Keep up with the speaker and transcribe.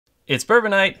It's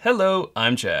Bourbon Night. Hello,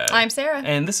 I'm Chad. I'm Sarah.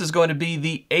 And this is going to be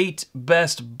the 8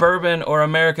 best bourbon or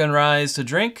American ryes to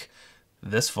drink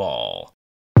this fall.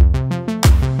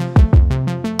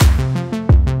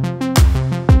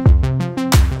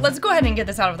 Let's go ahead and get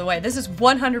this out of the way. This is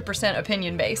 100%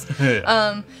 opinion based.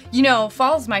 You know,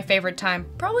 fall's my favorite time,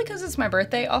 probably because it's my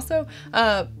birthday also,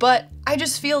 but I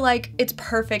just feel like it's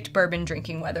perfect bourbon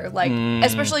drinking weather, like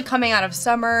especially coming out of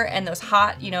summer and those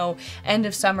hot, you know, end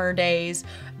of summer days.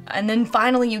 And then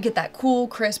finally you get that cool,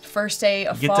 crisp first day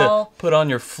of fall. You get to put on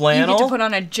your flannel. You get to put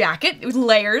on a jacket.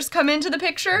 Layers come into the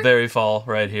picture. Very fall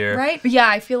right here. Right? But yeah,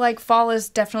 I feel like fall is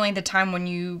definitely the time when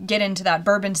you get into that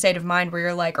bourbon state of mind where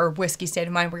you're like, or whiskey state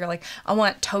of mind where you're like, I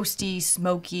want toasty,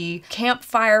 smoky,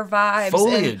 campfire vibes.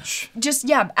 Foliage. Just,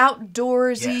 yeah,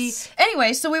 outdoorsy. Yes.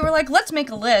 Anyway, so we were like, let's make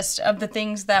a list of the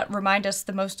things that remind us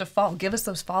the most of fall. Give us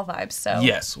those fall vibes. So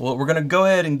yes. Well, we're going to go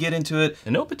ahead and get into it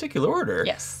in no particular order.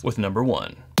 Yes. With number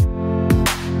 1.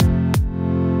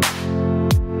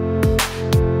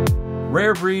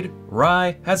 Rare breed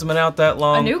rye, hasn't been out that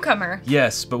long. A newcomer.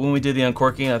 Yes, but when we did the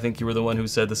uncorking, I think you were the one who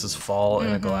said this is fall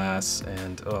in a glass,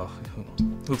 and oh,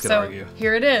 who could argue?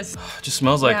 Here it is. It just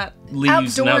smells like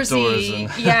leaves and outdoors. And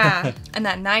yeah, and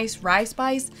that nice rye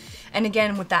spice, and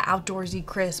again with that outdoorsy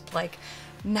crisp, like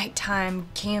nighttime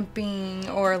camping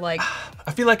or like.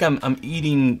 I feel like I'm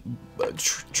eating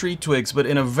tree twigs, but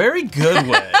in a very good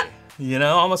way. You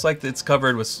know, almost like it's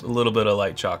covered with a little bit of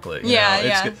light chocolate. You know?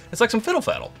 It's good. It's like some fiddle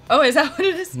faddle. Oh, is that what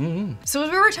it is? Mm-hmm. So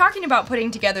as we were talking about putting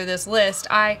together this list,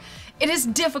 it is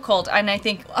difficult, and I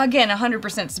think, again,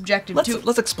 100% subjective.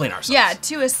 Let's explain ourselves. Yeah,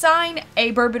 to assign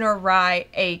a bourbon or rye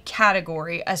a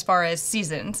category as far as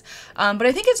seasons. But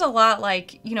I think it's a lot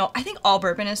like, you know, I think all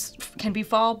bourbon can be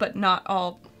fall, but not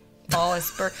all fall is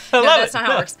spur. No, that's not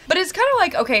how it works. But it's kind of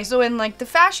like, okay, so in like the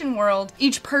fashion world,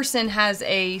 each person has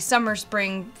a summer,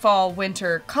 spring, fall,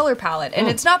 winter color palette. And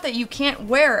it's not that you can't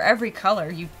wear every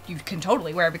color. You can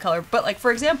totally wear every color. But like,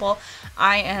 for example,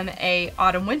 I am a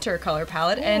autumn winter color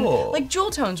palette and like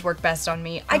jewel tones work best on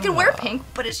me. I can wear pink,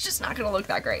 but it's just not gonna look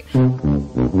that great.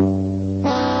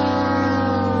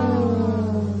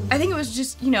 I think it was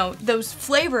just, you know, those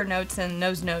flavor notes and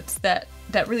those notes that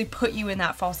really put you in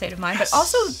that fall state of mind, but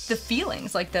also the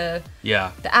feelings, like the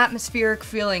atmospheric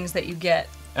feelings that you get.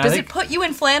 Does it put you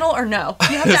in flannel or no?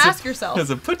 You have to ask yourself. Does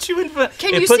it put you in flannel?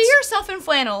 Can you see yourself in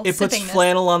flannel? It puts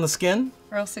flannel on the skin?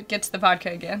 Or else it gets the vodka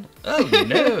again. Oh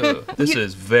no. This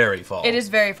is very fall. It is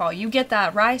very fall. You get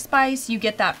that rye spice, you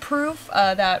get that proof,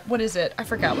 what is it? I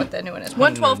forgot what the new one is.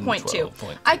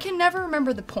 112.2. I can never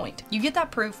remember the point. You get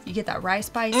that proof, you get that rye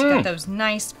spice, you get those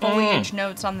nice foliage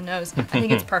notes on the nose. I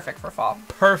think it's perfect for fall.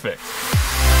 Perfect.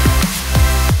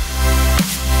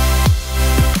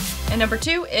 And number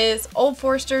 2 is Old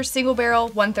Forester Single Barrel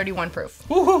 131 proof.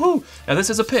 Woo-hoo-hoo. Now this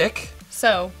is a pick.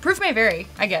 So, proof may vary,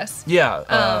 I guess.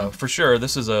 Yeah, for sure.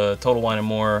 This is a Total Wine &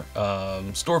 More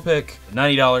store pick,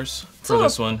 $90 for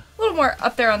this one. A little more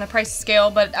up there on the price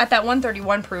scale, but at that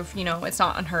 131 proof, you know, it's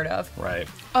not unheard of. Right.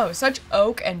 Oh, such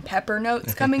oak and pepper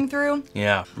notes coming through.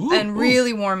 Yeah. And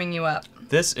really warming you up.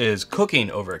 This is cooking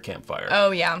over a campfire.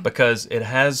 Oh, yeah. Because it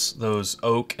has those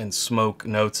oak and smoke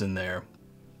notes in there.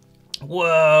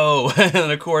 Whoa!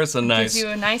 And of course, a nice, gives you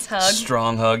a nice hug,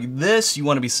 strong hug. This you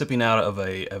want to be sipping out of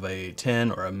a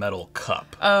tin or a metal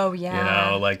cup. Oh yeah.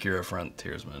 You know, like you're a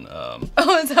frontiersman.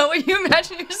 Oh, is that what you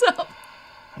imagine yourself?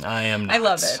 I am not. I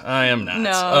love it. I am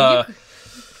not.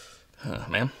 No.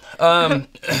 Ma'am.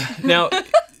 Now.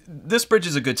 This bridge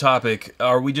is a good topic.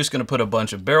 Are we just going to put a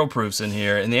bunch of barrel proofs in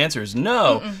here? And the answer is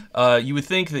no. You would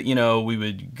think that, you know, we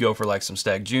would go for like some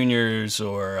Stag Juniors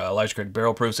or Elijah Craig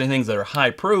barrel proofs, anything that are high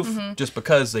proof, just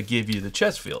because they give you the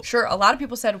chest feel. Sure. A lot of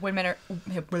people said a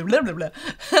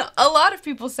lot of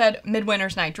people said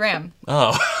Midwinter's Night Dram.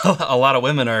 Oh, a lot of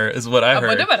women is what I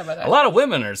heard. A lot of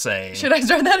women are saying. Should I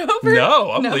start that over?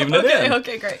 No, I'm leaving it in.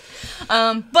 Okay, great.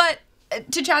 But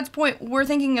to Chad's point, we're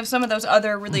thinking of some of those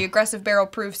other really aggressive barrel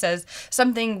proofs as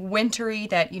something wintry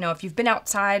that, you know, if you've been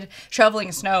outside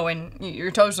shoveling snow and your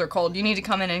toes are cold, you need to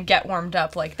come in and get warmed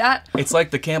up like that. It's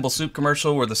like the Campbell Soup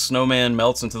commercial where the snowman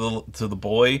melts into the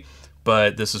boy,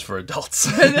 but this is for adults.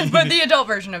 But the adult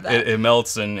version of that. It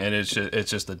melts and it's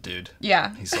just a dude.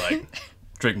 Yeah. He's like,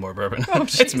 drink more bourbon. Oh,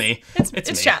 it's me. It's me.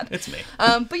 Chad. It's me.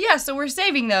 But yeah, so we're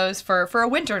saving those for a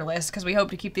winter list because we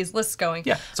hope to keep these lists going.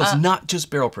 Yeah, so it's not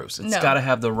just barrel proofs. It's got to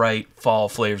have the right fall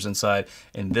flavors inside,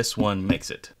 and this one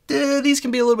makes it. These can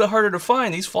be a little bit harder to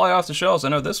find. These fly off the shelves. I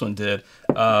know this one did.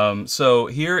 So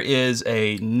here is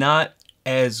a not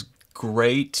as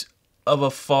great of a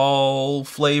fall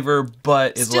flavor,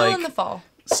 but is still in the fall.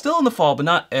 Still in the fall, but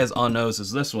not as on nose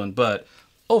as this one, but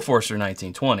Old Forester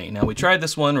 1920. Now we tried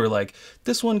this one. We're like,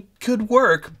 this one could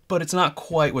work, but it's not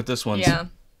quite what this one's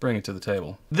bringing to the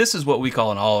table. This is what we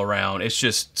call an all-around. It's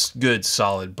just good,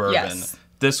 solid bourbon. Yes.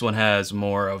 This one has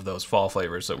more of those fall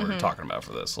flavors that we're talking about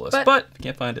for this list, but if you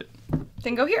can't find it,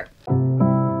 then go here.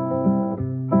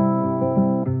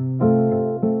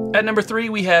 At number 3,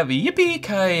 we have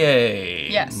Yippee-Ki-Yay.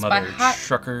 Yes, Mother by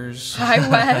Truckers. High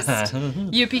West.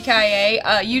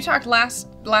 Yippee-Ki-Yay. You talked last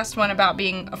one about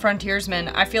being a frontiersman.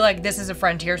 I feel like this is a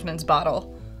frontiersman's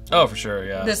bottle. Oh, for sure,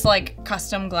 yeah. This like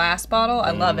custom glass bottle.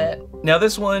 I love it. Now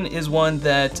this one is one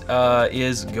that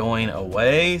is going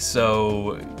away,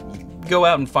 so go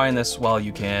out and find this while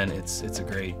you can. It's a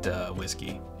great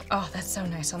whiskey. Oh, that's so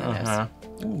nice on the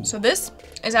nose. So this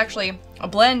is actually a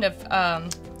blend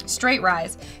of straight rye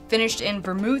finished in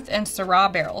vermouth and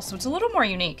Syrah barrels, so it's a little more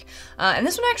unique. And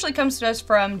this one actually comes to us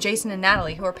from Jason and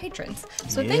Natalie, who are patrons.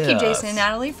 So thank you, Jason and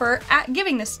Natalie, for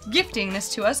gifting this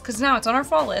to us, because now it's on our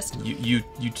fall list.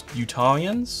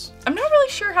 Utahns? I'm not really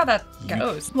sure how that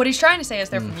goes. What he's trying to say is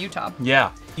they're from Utah.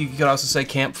 Yeah. You could also say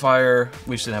campfire.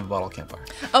 We just didn't have a bottle of campfire.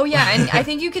 Oh yeah, and I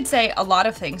think you could say a lot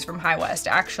of things from High West,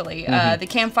 actually. The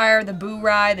campfire, the boo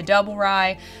rye, the double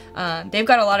rye. They've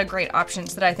got a lot of great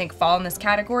options that I think fall in this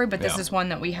category, but this is one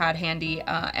that we had handy,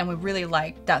 and we really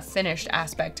like that finished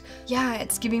aspect. Yeah,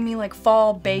 it's giving me like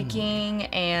fall baking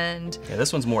and... Yeah,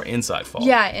 this one's more inside fall.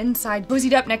 Yeah, inside,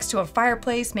 cozied up next to a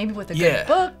fireplace, maybe with a good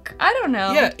book. I don't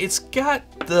know. Yeah, it's got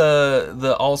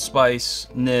the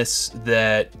allspice-ness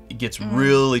that gets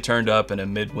really turned up in a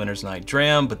midwinter's night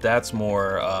dram, but that's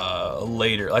more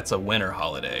later. That's a winter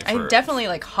holiday. I definitely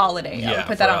like holiday. I would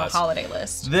put that on the holiday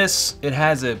list. This, it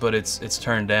has it, but it's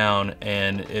turned down,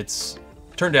 and it's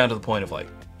turned down to the point of like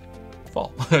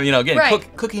fall. You know, again,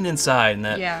 cooking inside and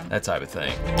that type of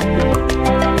thing.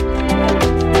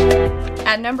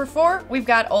 At number 4, we've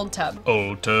got Old Tub.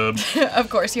 Old Tub. Of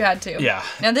course, you had to. Yeah.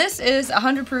 Now this is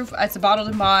 100 proof. It's a bottled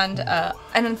and bond.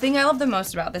 And the thing I love the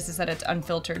most about this is that it's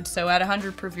unfiltered. So at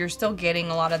 100 proof, you're still getting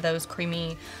a lot of those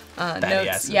creamy notes.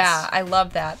 Essence. Yeah, I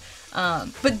love that.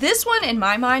 But this one, in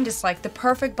my mind, is like the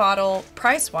perfect bottle,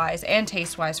 price-wise and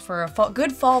taste-wise, for a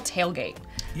good fall tailgate.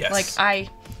 Yes. Like I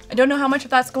don't know how much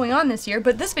of that's going on this year,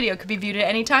 but this video could be viewed at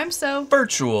any time, so...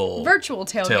 Virtual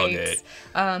tailgates.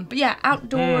 But yeah,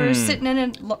 outdoors, sitting in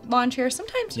a lawn chair.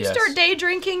 Sometimes you start day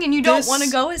drinking and you don't want to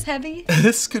go as heavy.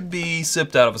 This could be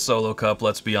sipped out of a solo cup,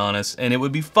 let's be honest, and it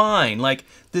would be fine. Like,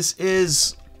 this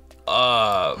is,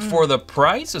 for the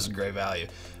price, it's a great value.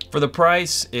 For the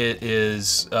price, it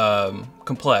is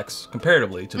complex,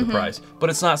 comparatively to the price, but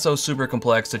it's not so super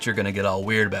complex that you're gonna get all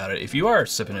weird about it. If you are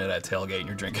sipping it at tailgate and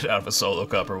you're drinking it out of a solo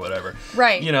cup or whatever.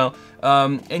 Right. You know,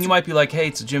 and you might be like, hey,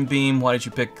 it's a Jim Beam, why did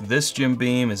you pick this Jim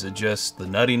Beam? Is it just the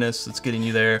nuttiness that's getting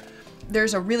you there?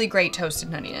 There's a really great toasted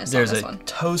nuttiness on this one. There's a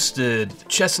toasted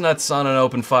chestnuts on an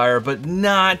open fire, but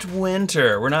not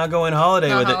winter. We're not going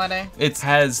holiday with it. It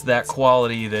has that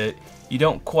quality that you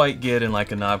don't quite get in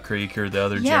like a Knob Creek or the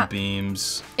other Jim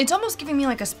Beams. It's almost giving me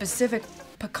like a specific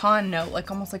pecan note, like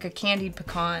almost like a candied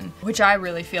pecan, which I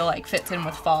really feel like fits in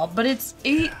with fall. But it's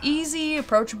easy,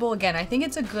 approachable. Again, I think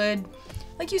it's a good,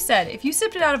 like you said, if you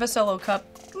sipped it out of a solo cup,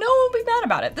 no one would be mad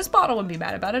about it. This bottle wouldn't be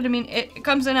mad about it. I mean, it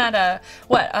comes in at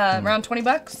around 20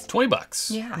 bucks? 20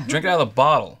 bucks. Yeah. Drink it out of the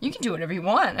bottle. You can do whatever you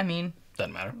want. I mean,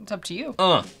 doesn't matter. It's up to you.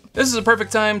 This is a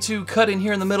perfect time to cut in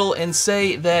here in the middle and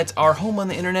say that our home on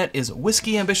the internet is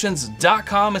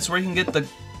whiskyambitions.com. It's where you can get the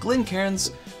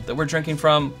Glencairns that we're drinking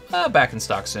from, back in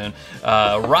stock soon.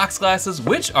 Rocks glasses,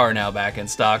 which are now back in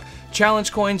stock.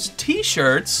 Challenge Coins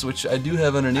t-shirts, which I do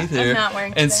have underneath here. I'm not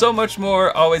wearing today. And so much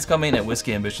more, always coming at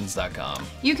whiskyambitions.com.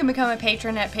 You can become a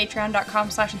patron at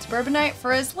patreon.com/itsbourbonnight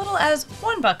for as little as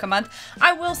 $1 a month.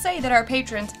 I will say that our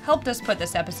patrons helped us put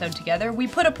this episode together. We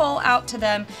put a poll out to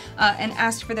them and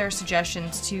asked for their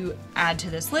suggestions to add to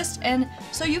this list, and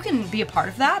so you can be a part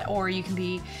of that, or you can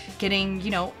be getting,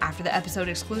 you know, after the episode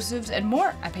exclusives and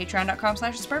more at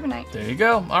patreon.com/itsbourbonnight. There you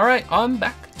go. All right, on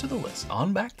back to the list.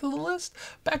 On back to the list.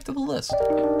 Back to the list.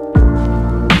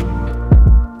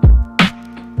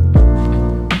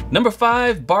 Number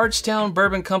 5, Bardstown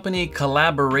Bourbon Company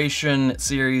collaboration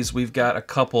series. We've got a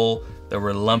couple that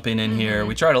we're lumping in here.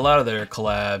 We tried a lot of their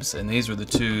collabs, and these were the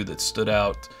two that stood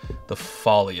out the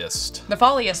folliest. The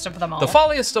folliest of them all. The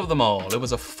folliest of them all. It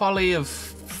was a folly of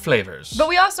flavors. But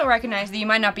we also recognize that you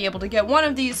might not be able to get one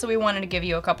of these, so we wanted to give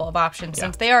you a couple of options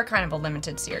since they are kind of a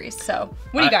limited series. So,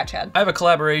 what do you got, Chad? I have a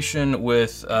collaboration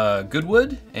with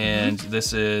Goodwood, and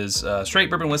this is straight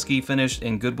bourbon whiskey finished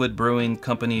in Goodwood Brewing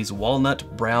Company's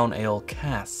Walnut Brown Ale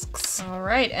casks. All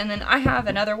right, and then I have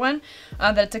another one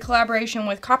that's a collaboration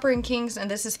with Copper and King ratings, and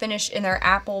this is finished in their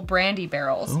apple brandy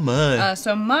barrels. Oh my.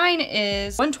 So mine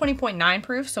is 120.9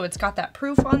 proof, so it's got that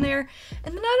proof on there.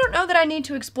 And then I don't know that I need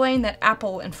to explain that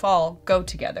apple and fall go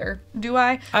together, do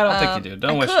I? I don't think you do.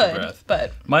 Don't waste your breath.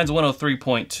 But mine's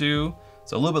 103.2.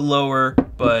 It's a little bit lower,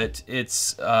 but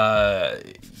it's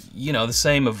you know, the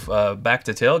same of back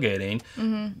to tailgating.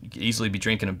 You could easily be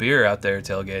drinking a beer out there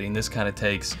tailgating. This kind of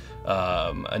takes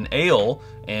an ale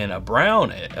and a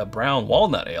brown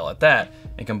walnut ale at that,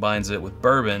 and combines it with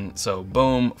bourbon. So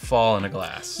boom, fall in a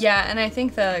glass. yeah, and I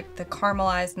think the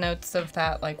caramelized notes of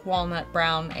that like walnut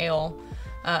brown ale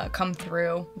come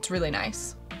through. It's really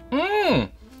nice.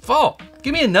 Fall.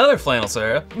 Give me another flannel,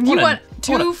 Sarah. You want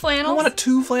two flannels? I want a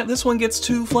 2 flannel. This one gets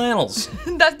 2 flannels.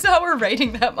 That's how we're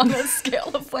rating them on the scale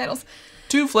of flannels.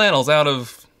 2 flannels out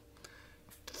of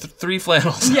 3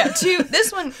 flannels. Yeah, 2.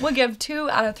 This one will give 2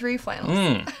 out of 3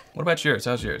 flannels. What about yours?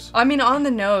 How's yours? I mean, on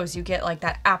the nose, you get like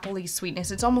that appley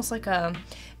sweetness. It's almost like a,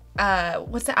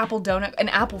 what's the apple donut? An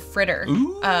apple fritter.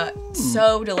 Ooh.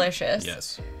 So delicious.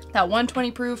 Yes. That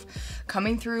 120 proof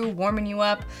coming through, warming you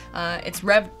up. It's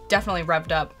definitely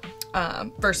revved up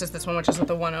versus this one, which is at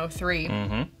the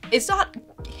 103. It's not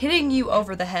hitting you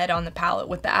over the head on the palate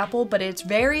with the apple, but it's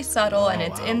very subtle and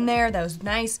it's in there. Those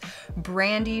nice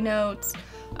brandy notes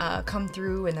come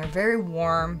through, and they're very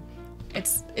warm.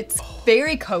 It's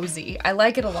very cozy. I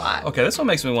like it a lot. Okay, this one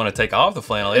makes me want to take off the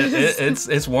flannel.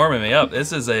 It's warming me up.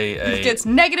 This is It gets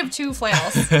 -2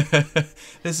 flannels.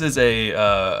 this is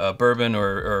a bourbon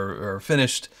or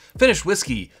finished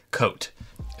whiskey coat.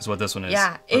 Is what this one is.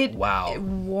 Yeah, wow.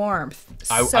 Warmth.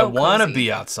 I want to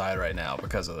be outside right now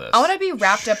because of this. I want to be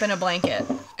wrapped up in a blanket,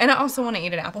 and I also want to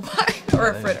eat an apple pie or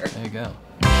a fritter. There you go.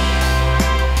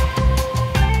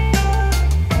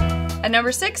 At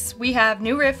number 6, we have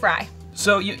New Riff Rye.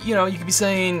 So you know, you could be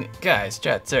saying, guys,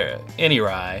 Jet, Sarah, any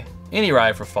rye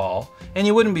for fall, and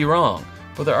you wouldn't be wrong.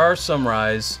 But there are some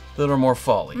ryes that are more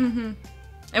fall-y.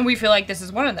 And we feel like this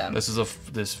is one of them. This is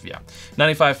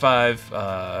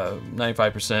 95.5,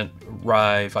 95%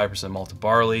 rye, 5% malted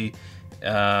barley.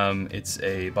 It's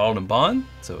a bottled and bond,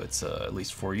 so it's at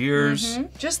least 4 years.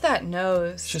 Just that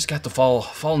nose. It's just got the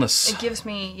fallness. It gives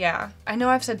me, yeah. I know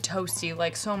I've said toasty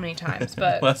like so many times,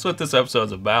 but Well, that's what this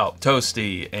episode's about.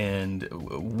 Toasty and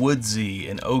woodsy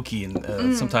and oaky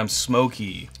and sometimes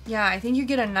smoky. yeah, I think you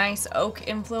get a nice oak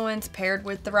influence paired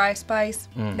with the rye spice.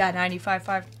 That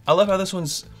 95.5 I love how this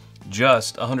one's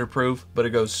just 100 proof, but it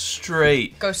goes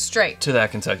straight goes straight. to that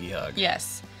Kentucky hug.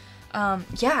 Yes.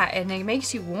 Yeah, and it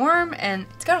makes you warm, and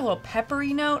it's got a little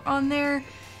peppery note on there.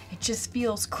 It just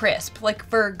feels crisp. Like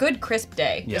for a good crisp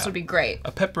day, this would be great.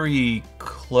 A peppery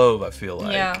clove, I feel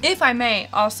like. Yeah. If I may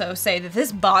also say that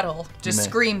this bottle just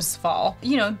screams fall.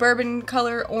 You know, bourbon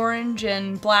color, orange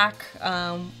and black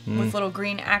with little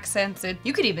green accents.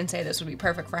 You could even say this would be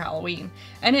perfect for Halloween,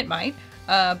 and it might.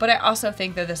 But I also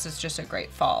think that this is just a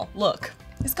great fall look.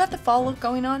 It's got the fall look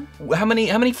going on. How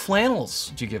many flannels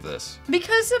did you give this?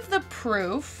 Because of the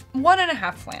proof,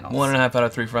 1.5 flannels. 1.5 out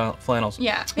of 3 flannels.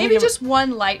 Yeah, maybe just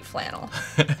 1 light flannel.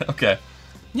 Okay.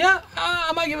 Yeah,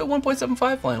 I might give it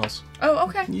 1.75 flannels. Oh,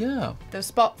 okay. Yeah. Those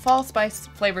fall spice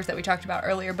flavors that we talked about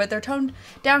earlier, but they're toned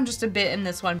down just a bit in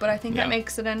this one. But I think that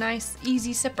makes it a nice,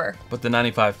 easy sipper. But the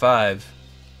 95.5,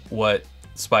 what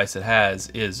spice it has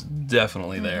is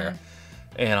definitely there.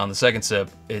 And on the second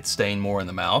sip, it's staying more in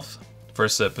the mouth.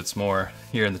 First sip, it's more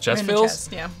here in the chest feels.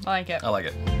 Yeah, I like it. I like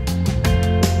it.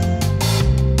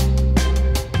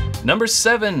 Number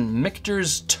 7,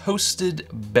 Michter's Toasted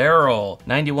Barrel,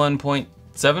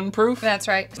 91.7 proof? That's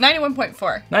right.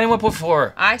 91.4.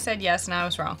 91.4. I said yes, and I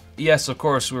was wrong. Yes, of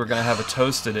course, we were gonna have a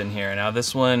toasted in here. Now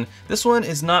this one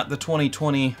is not the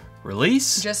 2020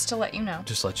 release. Just to let you know.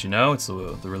 Just to let you know, it's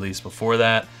the release before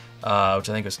that, which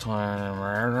I think was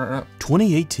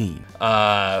 2018.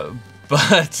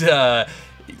 But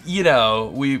you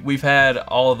know, we've had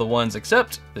all of the ones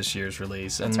except this year's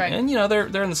release, and and you know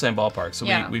they're in the same ballpark, so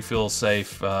we feel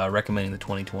safe recommending the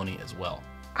 2020 as well.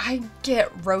 I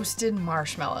get roasted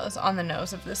marshmallows on the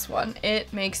nose of this one.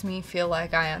 It makes me feel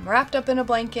like I am wrapped up in a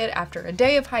blanket after a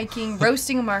day of hiking,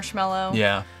 roasting a marshmallow.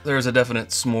 Yeah, there's a definite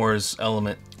s'mores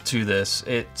element to this.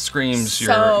 It screams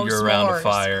you're around a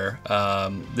fire.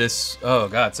 Oh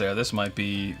God, Sarah, this might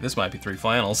be 3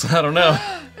 flannels. I don't know.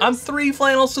 I'm 3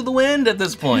 flannels to the wind at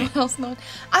this point. I don't know.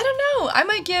 I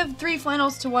might give 3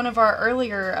 flannels to one of our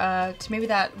earlier, to maybe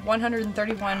that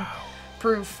 131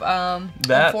 proof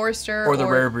that Forester or the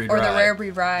rare breed rye. Or the rare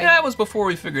breed rye. Yeah, that was before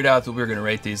we figured out that we were going to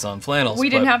rate these on flannels. We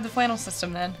didn't have the flannel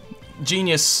system then.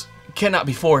 Genius cannot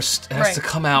be forced. It has Right. to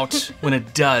come out when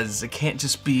it does. It can't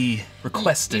just be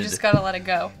requested. You just gotta let it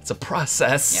go. It's a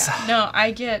process. Yeah. No,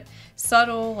 I get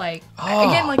subtle, like, Oh.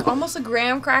 again, like almost a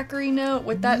graham crackery note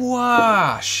with that.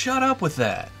 Wow, shut up with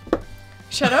that.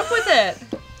 Shut up with it.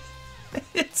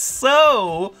 It's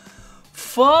so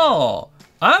fall.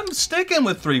 I'm sticking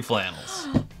with 3 flannels.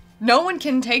 No one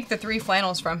can take the 3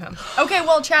 flannels from him. Okay,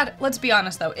 well, Chad, let's be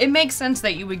honest though. It makes sense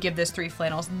that you would give this 3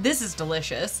 flannels. This is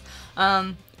delicious.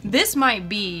 This might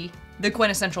be the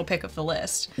quintessential pick of the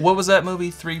list. What was that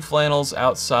movie? 3 flannels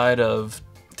outside of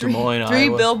Des Moines, Three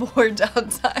Iowa? billboards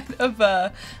outside of,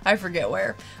 I forget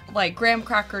where. Like graham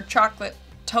cracker, chocolate,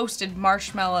 toasted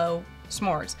marshmallow,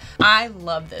 s'mores. I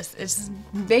love this. It's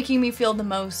making me feel the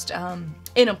most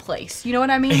in a place. You know what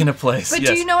I mean? In a place, But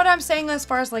yes. do you know what I'm saying as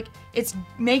far as like, it's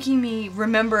making me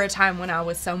remember a time when I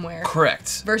was somewhere.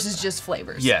 Correct. Versus just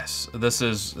flavors. Yes, this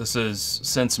is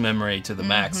sense memory to the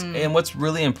max. Mm-hmm. And what's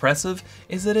really impressive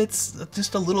is that it's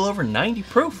just a little over 90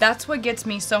 proof. That's what gets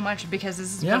me so much because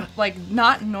this is Yeah. like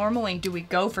not normally do we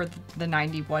go for the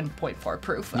 91.4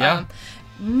 proof. Yeah.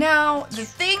 Now the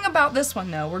thing about this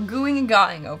one though, we're gooing and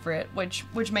gawing over it, which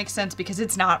makes sense because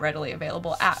it's not readily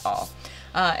available at all,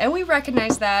 and we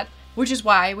recognize that, which is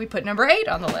why we put number 8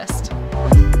 on the list.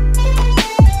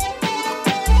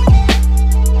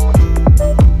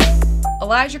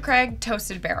 Elijah Craig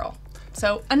Toasted Barrel.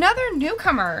 So another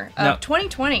newcomer of Now-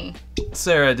 2020.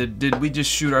 Sarah, did we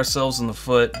just shoot ourselves in the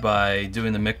foot by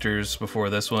doing the Michter's before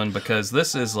this one? Because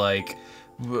this is like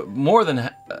more than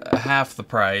half the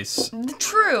price.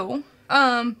 True.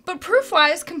 But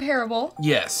proof-wise, comparable.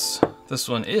 Yes, this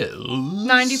one is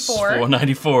 94.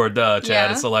 494. Duh, Chad.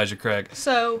 Yeah. It's Elijah Craig.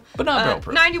 So, But not barrel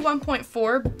proof.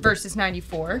 91.4 versus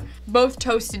 94. Both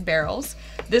toasted barrels.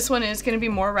 This one is going to be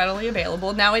more readily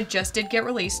available. Now, it just did get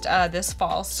released this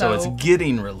fall, So it's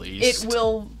getting released. it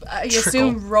will, I Trickle.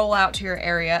 assume, roll out to your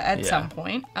area at Yeah. some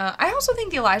point. I also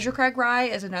think the Elijah Craig Rye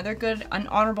is another good, an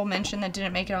honorable mention that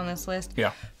didn't make it on this list.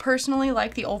 Yeah. Personally,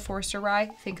 like the Old Forester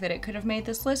Rye, think that it could have made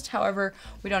this list. However,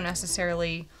 we don't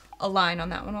necessarily align on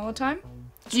that one all the time.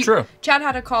 It's true. Chad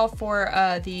had a call for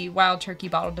the Wild Turkey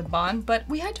Bottled in Bond, but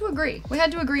we had to agree. We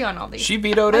had to agree on all these. She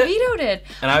vetoed I it. vetoed it.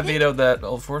 And I vetoed that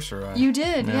Old Forester Rye. You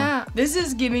did, yeah. This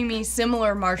is giving me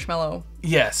similar marshmallow.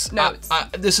 Yes. Notes.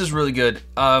 This is really good.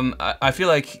 I feel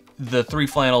like the 3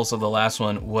 flannels of the last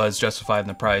one was justified in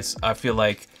the price. I feel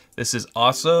like this is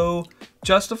also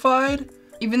justified.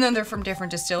 Even though they're from different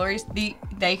distilleries,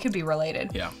 they could be related.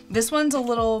 Yeah. This one's a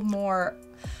little more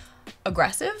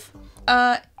aggressive.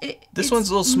 This one's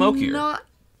a little smokier.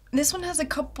 This one has a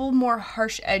couple more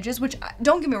harsh edges, which,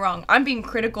 don't get me wrong, I'm being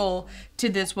critical to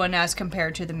this one as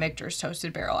compared to the Michter's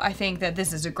Toasted Barrel. I think that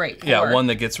this is a great pour. Yeah, one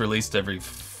that gets released every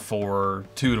 2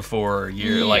 to 4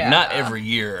 years. Like, not every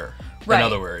year. Right. In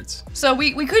other words. So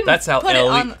we couldn't That's how put it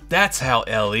LE. on. That's how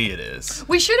LE it is.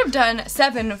 We should have done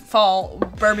 7 fall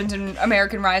bourbons and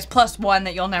American Ryes plus 1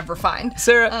 that you'll never find.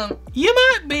 Sarah, you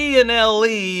might be an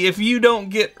LE if you don't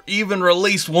get even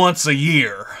released once a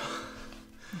year.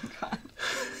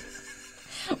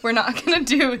 We're not gonna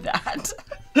do that.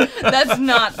 That's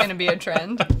not gonna be a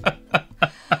trend.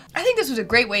 I think this was a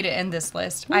great way to end this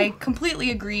list. I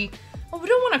completely agree. Well, we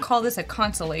don't want to call this a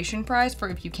consolation prize for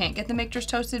if you can't get the Michter's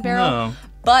Toasted Barrel. No.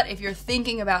 But if you're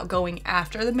thinking about going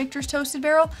after the Michter's Toasted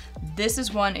Barrel, this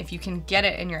is one if you can get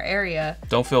it in your area.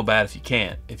 Don't feel bad if you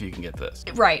can't, if you can get this.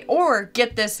 Right, or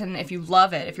get this, and if you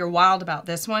love it, if you're wild about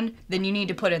this one, then you need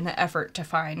to put in the effort to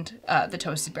find the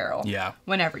Toasted Barrel. Yeah.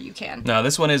 Whenever you can. No,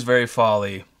 this one is very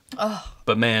folly. Oh.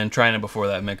 But man, trying it before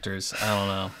that Michter's, I don't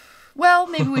know. Well,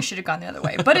 maybe we should have gone the other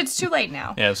way, but it's too late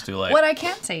now. Yeah, it's too late. What I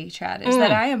can say, Chad, is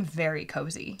that I am very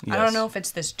cozy. Yes. I don't know if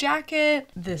it's this jacket,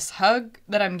 this hug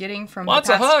that I'm getting from Lots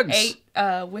the of past hugs.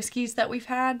 8 whiskeys that we've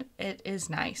had. It is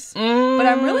nice. But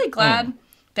I'm really glad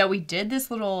that we did this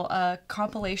little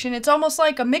compilation. It's almost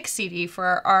like a mix CD for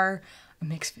our a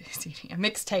mix CD, a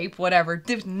mixtape, whatever.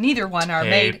 Neither one are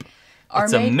made.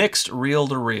 It's a mixed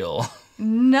reel-to-reel.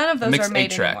 None of those mixed are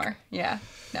made 8-track. anymore. Yeah.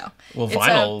 No. Well, It's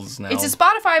vinyls now. It's a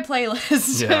Spotify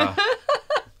playlist. Yeah.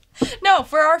 No,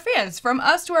 for our fans. From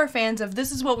us to our fans of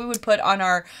this is what we would put on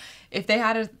our, if they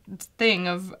had a thing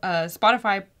of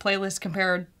Spotify playlist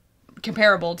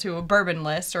comparable to a bourbon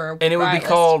list or a And it would rye be list.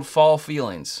 called Fall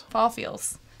Feelings. Fall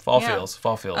Feels. Fall Yeah. Feels.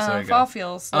 Fall Feels. There you go. Fall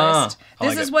Feels list. I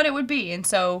This like is it. what it would be. And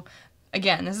so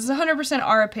again, this is 100%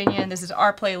 our opinion. This is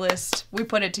our playlist. We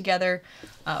put it together.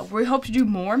 We hope to do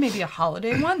more, maybe a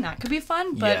holiday one. That could be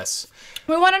fun. But yes.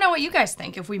 We want to know what you guys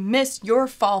think. If we missed your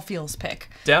fall feels pick,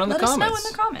 down in the comments. Let us know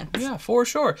in the comments. Yeah, for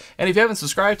sure. And if you haven't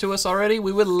subscribed to us already,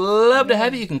 we would love to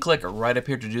have you. You can click right up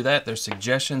here to do that. There's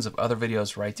suggestions of other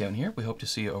videos right down here. We hope to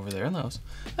see you over there in those.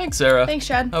 Thanks, Sarah. Thanks,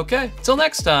 Chad. Okay, till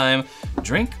next time,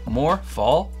 drink more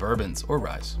fall bourbons or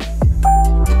ryes.